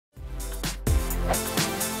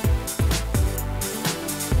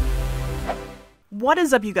What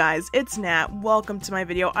is up, you guys? It's Nat. Welcome to my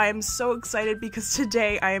video. I am so excited because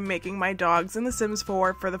today I am making my dogs in The Sims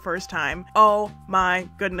 4 for the first time. Oh my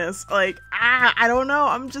goodness. Like, I don't know.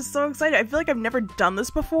 I'm just so excited. I feel like I've never done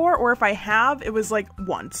this before, or if I have, it was like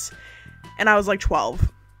once. And I was like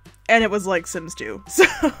 12. And it was like Sims 2.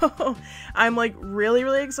 So I'm like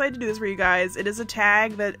really excited to do this for you guys. It is a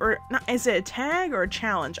tag that, or not, is it a tag or a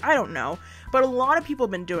challenge? I don't know. But a lot of people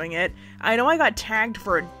have been doing it. I know I got tagged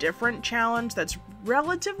for a different challenge that's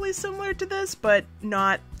relatively similar to this, but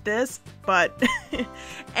not this. But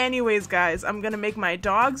anyways, guys, I'm gonna make my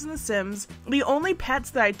dogs in The Sims. The only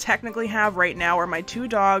pets that I technically have right now are my two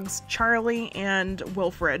dogs, Charlie and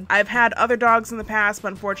Wilfred. I've had other dogs in the past, but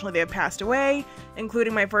unfortunately they have passed away,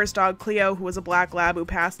 including my first dog, Cleo, who was a black lab who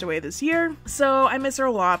passed away this year. So I miss her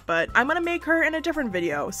a lot, but I'm gonna make her in a different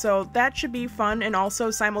video, so that should be fun and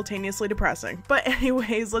also simultaneously depressing. But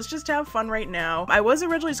anyways, let's just have fun right now. I was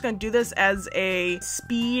originally just gonna do this as a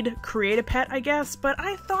speed create a pet, I guess, but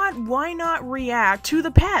I thought, why not react to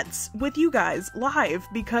the pets with you guys live,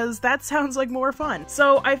 because that sounds like more fun.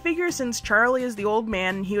 So I figure since Charlie is the old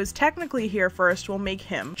man and he was technically here first, we'll make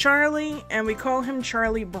him Charlie, and we call him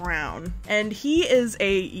Charlie Brown, and he is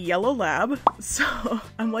a yellow lab. So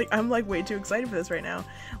I'm like way too excited for this right now.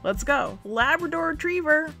 Let's go. Labrador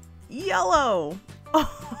Retriever, yellow.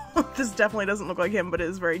 Oh, this definitely doesn't look like him, but it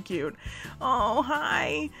is very cute. Oh,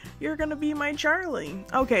 hi. You're gonna be my Charlie.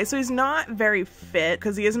 Okay, so he's not very fit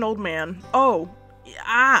because he is an old man. Oh,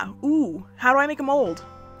 ooh. How do I make him old?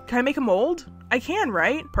 Can I make him old? I can,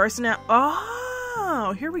 right?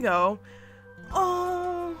 Oh, here we go.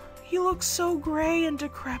 Oh, he looks so gray and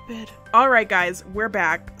decrepit. Alright guys, we're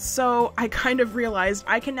back. So I kind of realized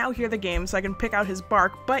I can now hear the game, so I can pick out his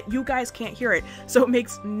bark, but you guys can't hear it. So it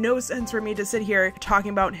makes no sense for me to sit here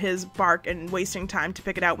talking about his bark and wasting time to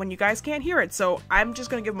pick it out when you guys can't hear it. So I'm just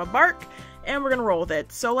gonna give him a bark and we're gonna roll with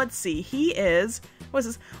it. So let's see, he is, what's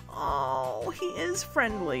this? Oh, he is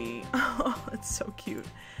friendly. Oh, it's so cute.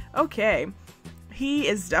 Okay, he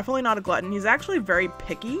is definitely not a glutton. He's actually very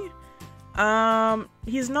picky.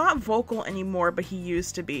 He's not vocal anymore, but he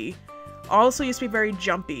used to be. Also used to be very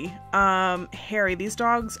jumpy. Harry, these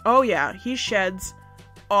dogs, oh yeah, he sheds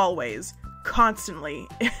always, constantly.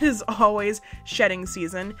 It is always shedding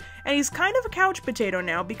season. And he's kind of a couch potato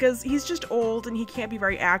now because he's just old and he can't be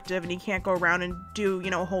very active and he can't go around and do, you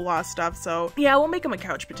know, a whole lot of stuff. So yeah, we'll make him a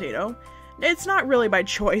couch potato. It's not really by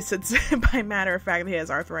choice, it's by matter of fact that he has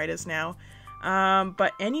arthritis now.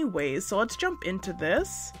 But anyways, so let's jump into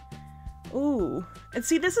this. Ooh, and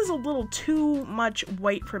see, this is a little too much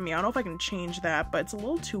white for me. I don't know if I can change that, but it's a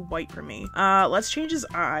little too white for me. Let's change his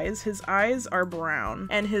eyes. His eyes are brown,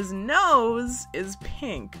 and his nose is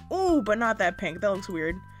pink. Ooh, but not that pink. That looks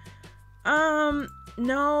weird. No.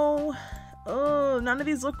 Oh, none of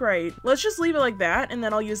these look right. Let's just leave it like that, and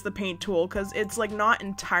then I'll use the paint tool, because it's, like, not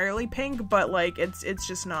entirely pink, but, like, it's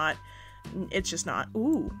just not. It's just not.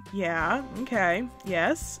 Ooh, yeah, okay.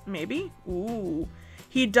 Yes, maybe. Ooh.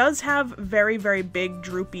 He does have very big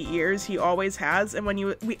droopy ears. He always has. And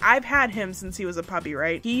when I've had him since he was a puppy,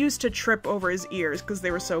 right? He used to trip over his ears because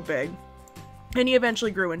they were so big. And he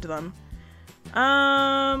eventually grew into them.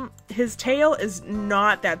 His tail is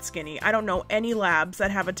not that skinny. I don't know any labs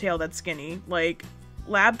that have a tail that's skinny. Like,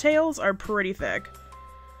 lab tails are pretty thick.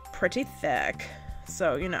 Pretty thick.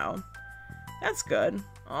 So, you know, that's good.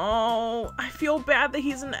 Oh, I feel bad that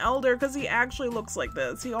he's an elder because he actually looks like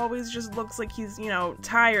this. He always just looks like he's, you know,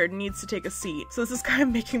 tired and needs to take a seat. So this is kind of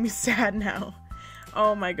making me sad now.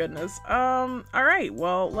 Oh my goodness. Alright,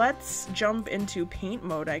 well, let's jump into paint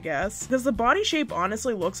mode, I guess. Because the body shape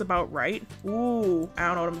honestly looks about right. Ooh, I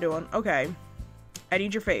don't know what I'm doing. Okay. I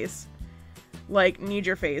need your face. Like, need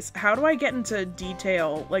your face. How do I get into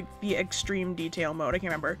detail, like the extreme detail mode? I can't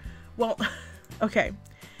remember. Well, okay.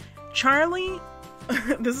 Charlie...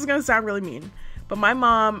 This is gonna sound really mean, but my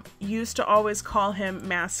mom used to always call him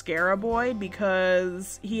Mascara Boy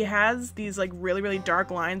because he has these like really dark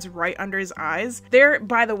lines right under his eyes. There,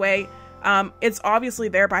 by the way, it's obviously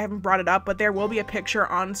there, but I haven't brought it up, but there will be a picture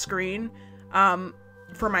on screen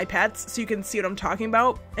for my pets so you can see what I'm talking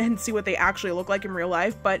about and see what they actually look like in real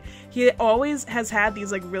life. But he always has had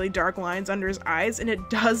these like really dark lines under his eyes, and it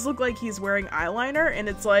does look like he's wearing eyeliner, and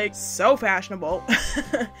it's like so fashionable.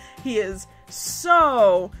 He is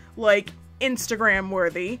so like Instagram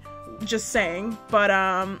worthy, just saying. But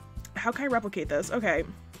how can I replicate this? Okay,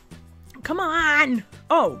 come on.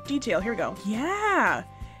 Oh, detail, here we go. Yeah,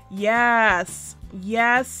 yes,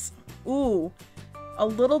 ooh, a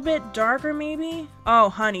little bit darker maybe. Oh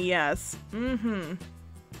honey, yes.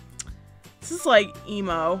 This is like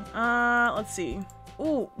emo. Let's see.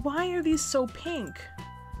 Ooh, why are these so pink?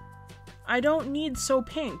 I don't need so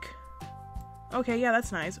pink. Okay, yeah,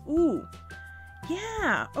 that's nice. Ooh.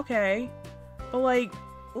 Yeah, okay. But like,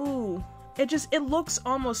 ooh. It looks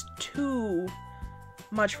almost too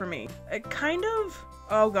much for me. It kind of,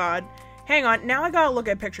 oh god. Hang on, now I gotta look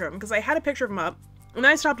at a picture of him, because I had a picture of him up, and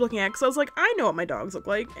then I stopped looking at it, because I was like, I know what my dogs look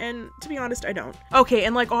like, and to be honest, I don't. Okay,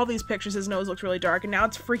 and like all these pictures, his nose looks really dark, and now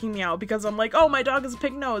it's freaking me out, because I'm like, oh, my dog has a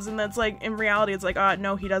pink nose, and that's like, in reality, it's like,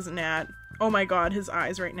 no, he doesn't, Nat. Oh my god, his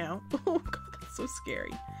eyes right now. Oh god, that's so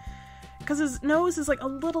scary. Because his nose is like a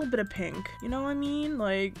little bit of pink, you know what I mean?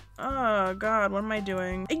 Like, oh god, what am I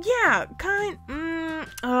doing? Yeah,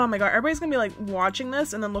 oh my god, everybody's gonna be like watching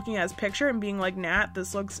this and then looking at his picture and being like, Nat,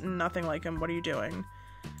 this looks nothing like him, what are you doing?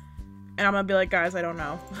 And I'm gonna be like, guys, I don't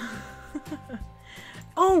know.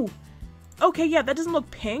 Oh, okay, yeah, that doesn't look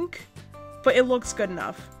pink, but it looks good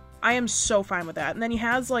enough. I am so fine with that. And then he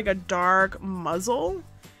has like a dark muzzle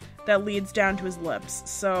that leads down to his lips.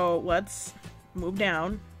 So let's move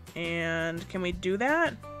down. And can we do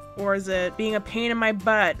that? Or is it being a pain in my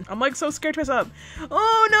butt? I'm like so scared to myself.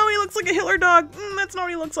 Oh no, he looks like a Hitler dog. That's not what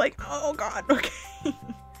he looks like. Oh god, okay.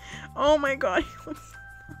 Oh my god, he looks...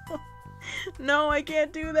 No, I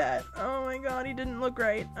can't do that. Oh my god, he didn't look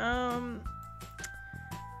right.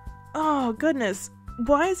 Oh goodness,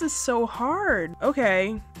 why is this so hard?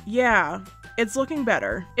 Okay, yeah, it's looking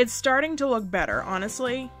better. It's starting to look better,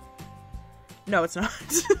 honestly. No, it's not.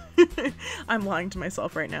 I'm lying to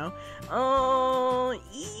myself right now. Oh,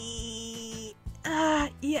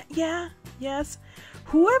 yes.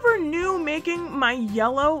 Whoever knew making my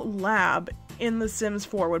yellow lab in The Sims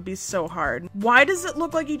 4 would be so hard. Why does it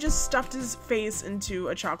look like he just stuffed his face into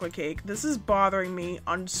a chocolate cake? This is bothering me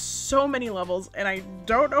on so many levels, and I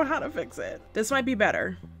don't know how to fix it. This might be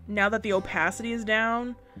better. Now that the opacity is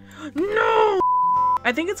down. No!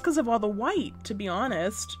 I think it's because of all the white, to be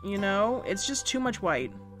honest, you know? It's just too much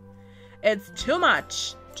white. It's too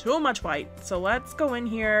much white. So let's go in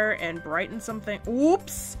here and brighten something.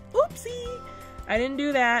 Oops! Oopsie! I didn't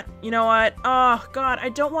do that. You know what? Oh, God, I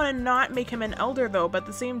don't want to not make him an elder, though, but at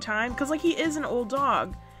the same time, because, like, he is an old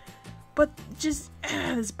dog. But just,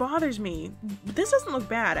 this bothers me. This doesn't look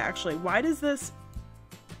bad, actually. Why does this...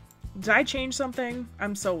 Did I change something?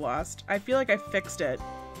 I'm so lost. I feel like I fixed it.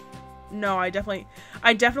 No, I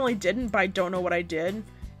definitely didn't, but I don't know what I did,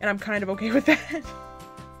 and I'm kind of okay with that.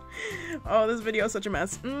 Oh, this video is such a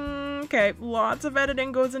mess. Okay, lots of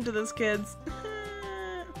editing goes into this, kids.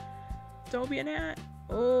 Don't be a Nat.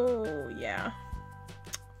 Oh, yeah.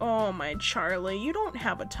 Oh, my Charlie, you don't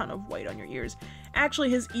have a ton of white on your ears. Actually,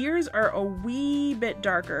 his ears are a wee bit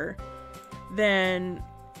darker than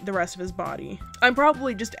the rest of his body. I'm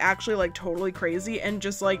probably just actually like totally crazy and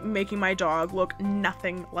just like making my dog look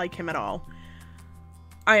nothing like him at all.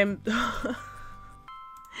 I am...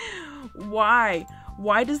 Why?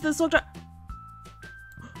 Why does this look...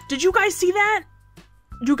 Did you guys see that?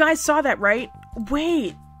 You guys saw that, right?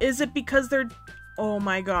 Wait, is it because they're... Oh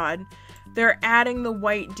my god. They're adding the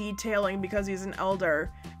white detailing because he's an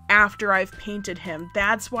elder after I've painted him.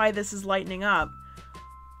 That's why this is lightening up.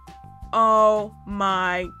 Oh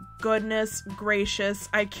my goodness gracious.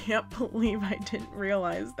 I can't believe I didn't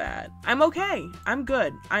realize that. I'm okay. I'm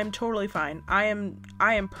good. I'm totally fine. I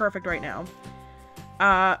am perfect right now.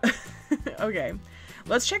 Okay.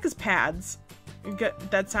 Let's check his pads.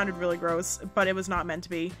 That sounded really gross, but it was not meant to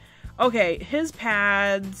be. Okay, his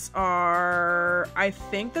pads are... I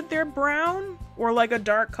think that they're brown or like a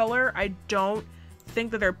dark color. I don't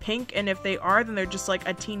think that they're pink, and if they are, then they're just like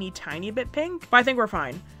a teeny tiny bit pink. But I think we're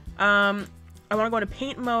fine. I want to go into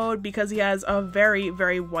paint mode because he has a very,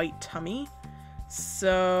 very white tummy.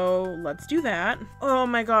 So let's do that. Oh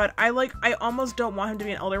my god, I almost don't want him to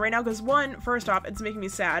be an elder right now because one, first off, it's making me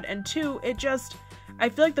sad, and two, I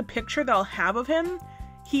feel like the picture that I'll have of him,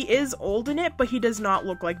 he is old in it, but he does not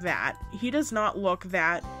look like that. He does not look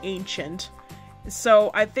that ancient. So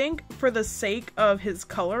I think for the sake of his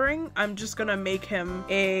coloring, I'm just gonna make him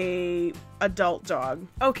a adult dog.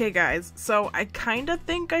 Okay guys, so I kind of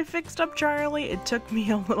think I fixed up Charlie. It took me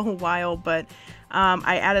a little while, but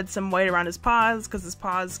I added some white around his paws because his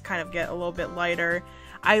paws kind of get a little bit lighter.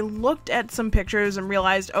 I looked at some pictures and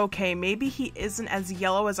realized, okay, maybe he isn't as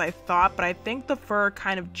yellow as I thought, but I think the fur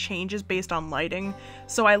kind of changes based on lighting.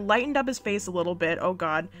 So I lightened up his face a little bit. Oh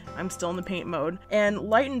god, I'm still in the paint mode. And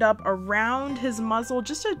lightened up around his muzzle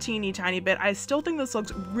just a teeny tiny bit. I still think this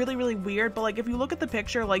looks really, really weird, but like if you look at the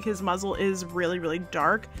picture, like his muzzle is really, really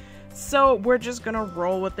dark. So we're just gonna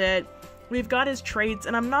roll with it. We've got his traits,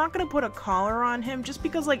 and I'm not gonna put a collar on him just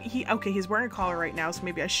because, like, he's wearing a collar right now, so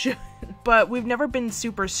maybe I should. But we've never been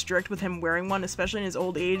super strict with him wearing one, especially in his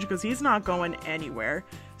old age, because he's not going anywhere.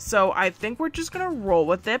 So I think we're just gonna roll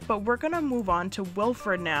with it, but we're gonna move on to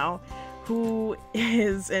Wilfred now, who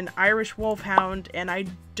is an Irish Wolfhound, and I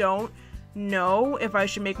don't know if I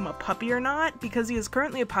should make him a puppy or not, because he is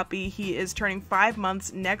currently a puppy. He is turning 5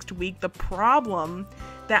 months next week. The problem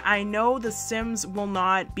that I know the Sims will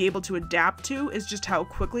not be able to adapt to is just how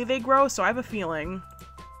quickly they grow, so I have a feeling.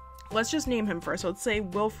 Let's just name him first. So let's say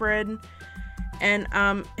Wilfred,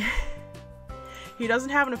 and he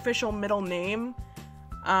doesn't have an official middle name,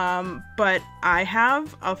 but I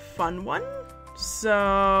have a fun one,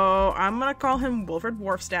 so I'm gonna call him Wilfred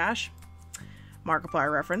Wharfstash, Markiplier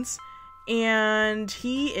reference. And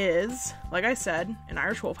he is, like I said, an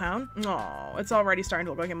Irish Wolfhound. Oh, it's already starting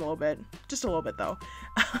to look like him a little bit. Just a little bit, though.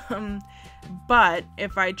 But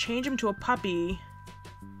if I change him to a puppy...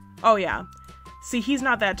 Oh, yeah. See, he's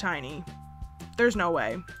not that tiny. There's no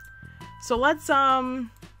way. So let's,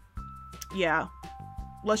 yeah.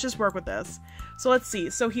 Let's just work with this. So let's see.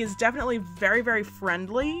 So he is definitely very, very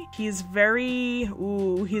friendly. He's very...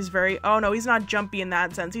 Ooh, he's very... Oh, no, he's not jumpy in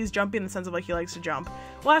that sense. He's jumpy in the sense of, like, he likes to jump.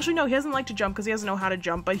 Well, actually, no, he doesn't like to jump because he doesn't know how to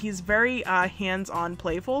jump, but he's very hands-on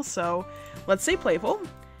playful, so let's say playful.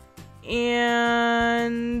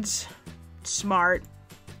 And smart,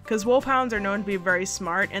 because Wolfhounds are known to be very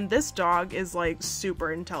smart, and this dog is, like,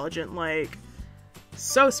 super intelligent, like,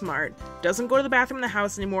 so smart. Doesn't go to the bathroom in the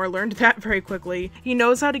house anymore, learned that very quickly. He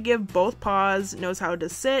knows how to give both paws, knows how to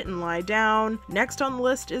sit and lie down. Next on the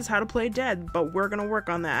list is how to play dead, but we're gonna work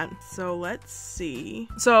on that. So let's see.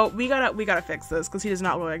 So we gotta fix this, because he does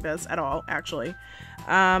not look like this at all, actually.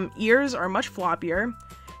 Ears are much floppier.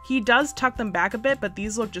 He does tuck them back a bit, but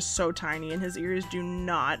these look just so tiny, and his ears do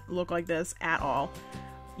not look like this at all.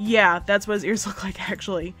 Yeah, that's what his ears look like,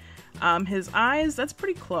 actually. His eyes, that's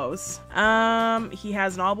pretty close. He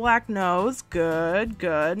has an all black nose. Good,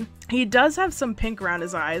 good. He does have some pink around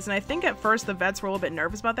his eyes, and I think at first the vets were a little bit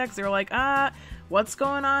nervous about that because they were like, what's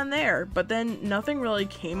going on there? But then nothing really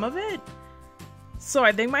came of it. So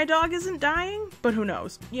I think my dog isn't dying, but who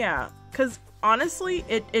knows? Yeah, because honestly,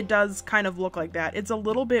 it does kind of look like that. It's a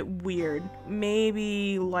little bit weird.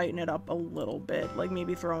 Maybe lighten it up a little bit, like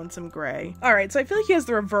maybe throw in some gray. All right, so I feel like he has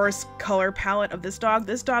the reverse color palette of this dog.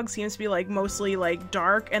 This dog seems to be like mostly like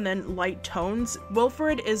dark and then light tones.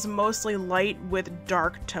 Wilfred is mostly light with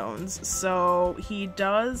dark tones, so he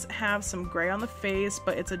does have some gray on the face,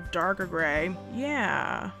 but it's a darker gray.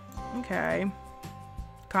 Yeah, okay.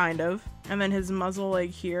 Kind of. And then his muzzle, like,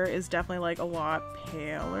 here is definitely, like, a lot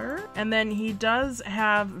paler. And then he does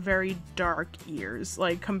have very dark ears.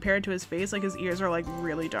 Like, compared to his face, like, his ears are, like,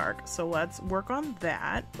 really dark. So let's work on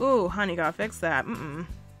that. Ooh, honey, gotta fix that.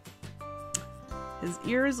 His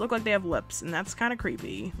ears look like they have lips, and that's kind of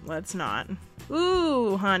creepy. Let's not.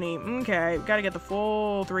 Ooh, honey. Okay, gotta get the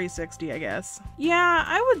full 360, I guess. Yeah,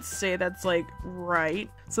 I would say that's, like, right.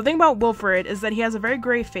 So the thing about Wilfred is that he has a very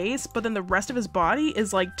gray face, but then the rest of his body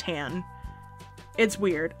is, like, tan. It's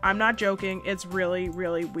weird. I'm not joking. It's really,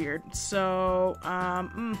 really weird. So,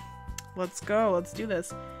 let's go. Let's do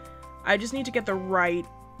this. I just need to get the right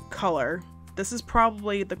color. This is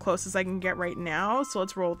probably the closest I can get right now, so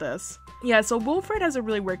let's roll this. Yeah, so Wilfred has a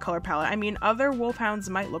really weird color palette. I mean, other Wolfhounds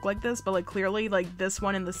might look like this, but, like, clearly, like, this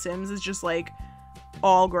one in The Sims is just, like,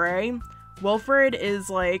 all gray. Wilfred is,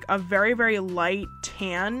 like, a very, very light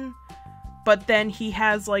tan, but then he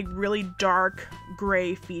has, like, really dark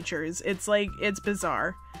gray features. It's, like, it's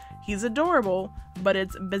bizarre. He's adorable, but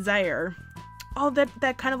it's bizarre. Oh,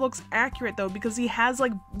 that kind of looks accurate, though, because he has,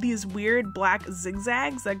 like, these weird black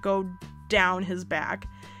zigzags that go down his back.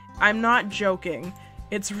 I'm not joking.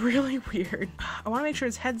 It's really weird. I want to make sure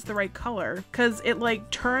his head's the right color, because it, like,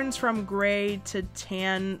 turns from gray to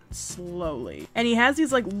tan slowly. And he has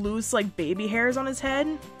these, like, loose, like, baby hairs on his head.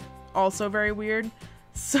 Also very weird.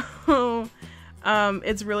 So,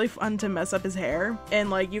 it's really fun to mess up his hair. And,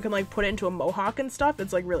 like, you can, like, put it into a mohawk and stuff.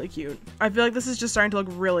 It's, like, really cute. I feel like this is just starting to look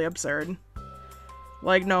really absurd.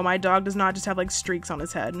 Like, no, my dog does not just have, like, streaks on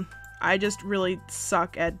his head. I just really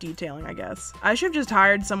suck at detailing, I guess. I should have just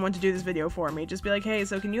hired someone to do this video for me. Just be like, hey,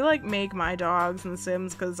 so can you, like, make my dogs in The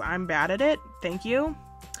Sims, because I'm bad at it? Thank you.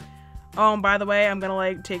 Oh, and by the way, I'm gonna,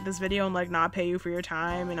 like, take this video and, like, not pay you for your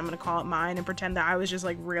time, and I'm gonna call it mine and pretend that I was just,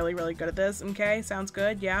 like, really, really good at this. Okay, sounds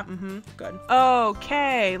good? Yeah, good.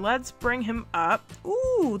 Okay, let's bring him up.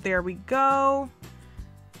 Ooh, there we go.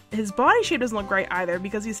 His body shape doesn't look right either,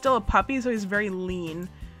 because he's still a puppy, so he's very lean.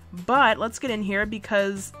 But let's get in here,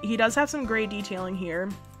 because he does have some gray detailing here.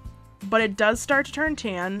 but it does start to turn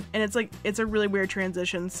tan, and it's like, it's a really weird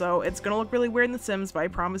transition, so it's gonna look really weird in The Sims, but I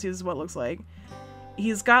promise you this is what it looks like.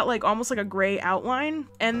 He's got like almost like a gray outline,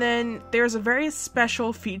 and then there's a very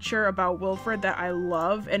special feature about Wilfred that I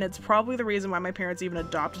love, and it's probably the reason why my parents even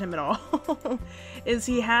adopted him at all, is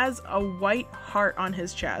he has a white heart on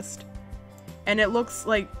his chest. And it looks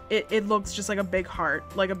like, it looks just like a big heart,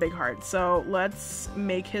 So let's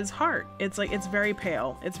make his heart. It's like, it's very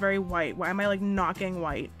pale. It's very white. Why am I like not getting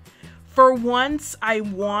white? For once, I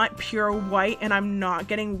want pure white and I'm not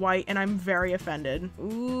getting white and I'm very offended.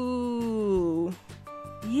 Ooh.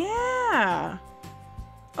 Yeah.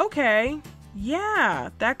 Okay. Yeah,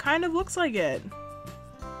 that kind of looks like it.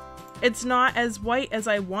 It's not as white as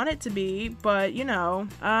I want it to be, but you know,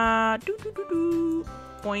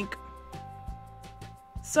 boink.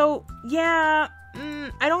 So, yeah,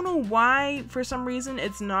 I don't know why, for some reason,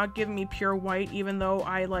 it's not giving me pure white, even though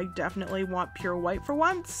I, like, definitely want pure white for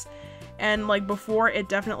once. And, like, before, it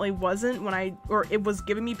definitely wasn't or it was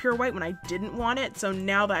giving me pure white when I didn't want it. So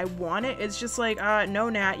now that I want it, it's just like, no,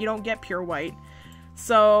 Nat, you don't get pure white.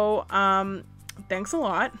 So, thanks a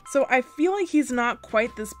lot. So I feel like he's not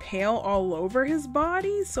quite this pale all over his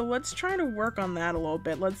body, so let's try to work on that a little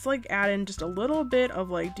bit. Let's like add in just a little bit of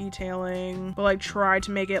like detailing, but like try to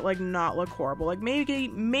make it like not look horrible. Like maybe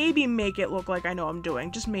make it look like I know what I'm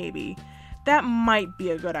doing, just maybe. That might be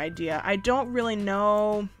a good idea. I don't really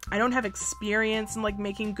know. I don't have experience in like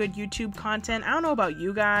making good YouTube content. I don't know about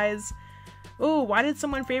you guys. Oh, why did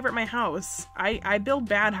someone favorite my house? I build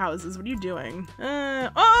bad houses. What are you doing?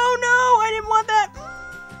 Oh no, I didn't want that.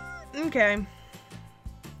 Okay.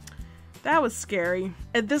 That was scary.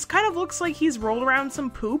 This kind of looks like he's rolled around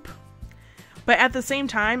some poop, but at the same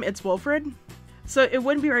time, it's Wilfred. So it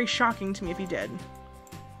wouldn't be very shocking to me if he did.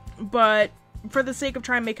 But for the sake of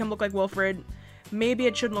trying to make him look like Wilfred, maybe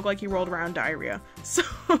it shouldn't look like he rolled around diarrhea. So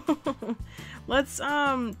let's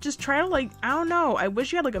just try to like, I don't know. I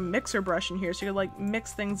wish you had like a mixer brush in here so you could like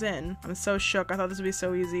mix things in. I'm so shook. I thought this would be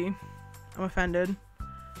so easy. I'm offended.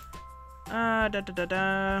 Go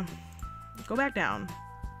back down.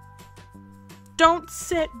 Don't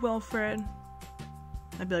sit, Wilfred.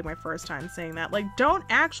 That'd be like my first time saying that. Like, don't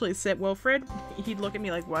actually sit, Wilfred. He'd look at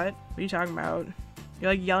me like, what? What are you talking about?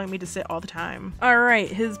 You're like yelling at me to sit all the time. Alright,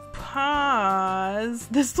 his paws.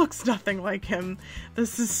 This looks nothing like him.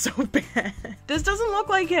 This is so bad. This doesn't look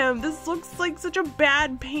like him. This looks like such a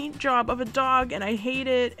bad paint job of a dog and I hate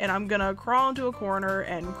it. And I'm gonna crawl into a corner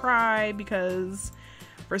and cry because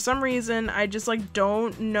for some reason I just like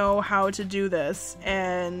don't know how to do this.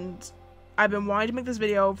 And I've been wanting to make this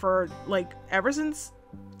video for like ever since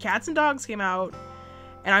Cats and Dogs came out.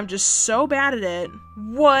 And I'm just so bad at it.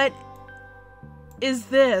 What is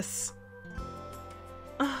this?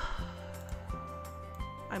 I'm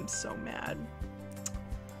so mad.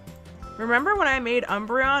 Remember when I made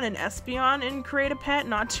Umbreon and Espeon in Create a Pet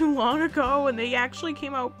not too long ago and they actually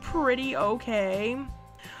came out pretty okay?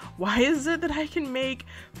 Why is it that I can make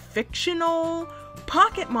fictional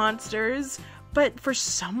pocket monsters but for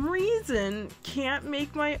some reason can't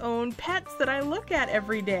make my own pets that I look at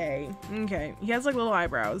every day? Okay, he has like little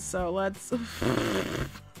eyebrows, so let's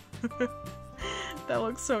that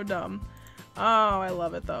looks so dumb. Oh, I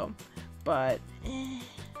love it though. But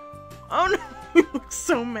oh no, he looks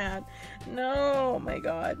so mad. No, oh my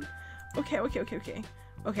god. Okay. Okay.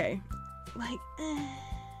 Like I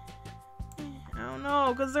don't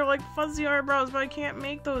know, because they're like fuzzy eyebrows, but I can't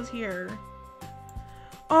make those here.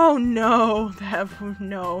 Oh no,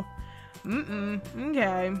 no.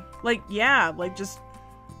 Okay. Like, yeah, like just,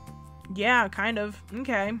 yeah, kind of.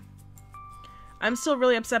 Okay. I'm still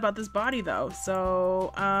really upset about this body though,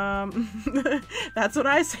 so, that's what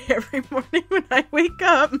I say every morning when I wake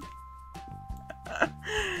up.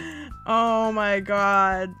 Oh my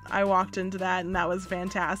god, I walked into that and that was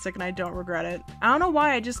fantastic and I don't regret it. I don't know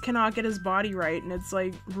why I just cannot get his body right and it's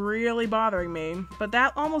like really bothering me. But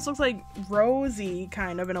that almost looks like rosy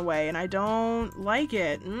kind of in a way and I don't like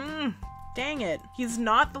it. Dang it. He's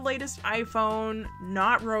not the latest iPhone,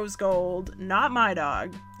 not rose gold, not my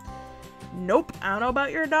dog. Nope, I don't know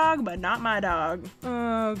about your dog, but not my dog.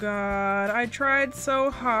 Oh god, I tried so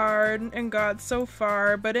hard and got so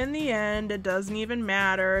far, but in the end, it doesn't even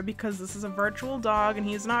matter because this is a virtual dog and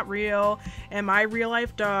he's not real, and my real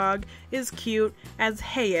life dog is cute as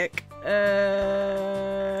heck.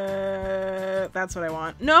 That's what I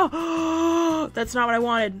want. No, that's not what I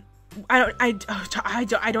wanted. I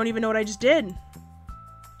don't even know what I just did.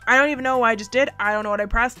 I don't even know what I just did. I don't know what I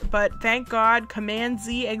pressed, but thank God Command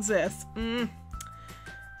Z exists.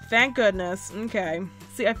 Thank goodness. Okay.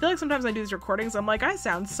 See, I feel like sometimes I do these recordings, I'm like, I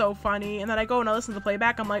sound so funny, and then I go and I listen to the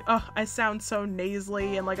playback, I'm like, oh, I sound so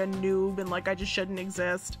nasally and like a noob and like I just shouldn't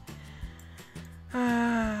exist.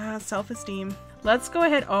 Self-esteem. Let's go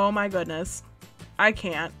ahead. Oh my goodness. I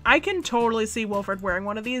can't. I can totally see Wilfred wearing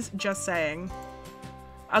one of these, just saying.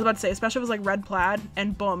 I was about to say, especially if it was like red plaid,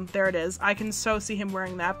 and boom, there it is. I can so see him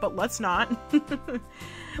wearing that, but let's not.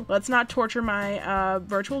 Let's not torture my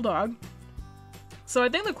virtual dog. So I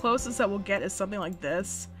think the closest that we'll get is something like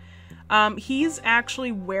this. He's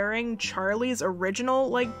actually wearing Charlie's original,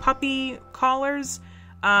 like, puppy collars.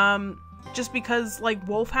 Just because, like,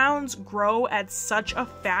 wolfhounds grow at such a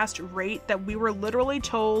fast rate that we were literally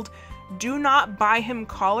told, do not buy him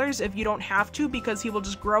collars if you don't have to, because he will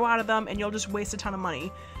just grow out of them and you'll just waste a ton of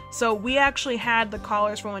money. So we actually had the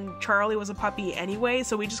collars from when Charlie was a puppy anyway,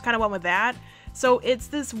 so we just kind of went with that. So it's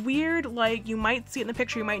this weird, like, you might see it in the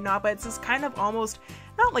picture, you might not, but it's this kind of almost,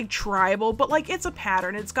 not like tribal, but like it's a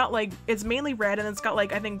pattern. It's got like, it's mainly red and it's got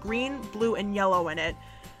like, I think green, blue, and yellow in it.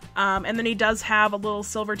 And then he does have a little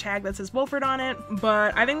silver tag that says Wilfred on it,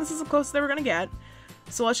 but I think this is the closest they were gonna get.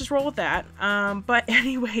 So let's just roll with that. But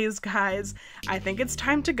anyways, guys, I think it's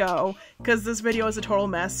time to go because this video is a total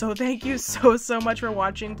mess. So thank you so much for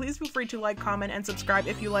watching. Please feel free to like, comment, and subscribe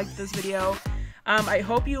if you liked this video. I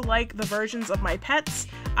hope you like the versions of my pets.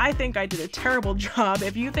 I think I did a terrible job.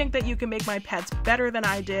 If you think that you can make my pets better than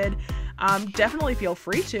I did, definitely feel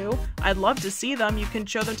free to. I'd love to see them. You can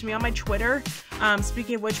show them to me on my Twitter.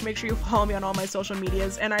 Speaking of which, make sure you follow me on all my social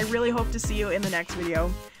medias, and I really hope to see you in the next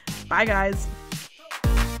video. Bye, guys.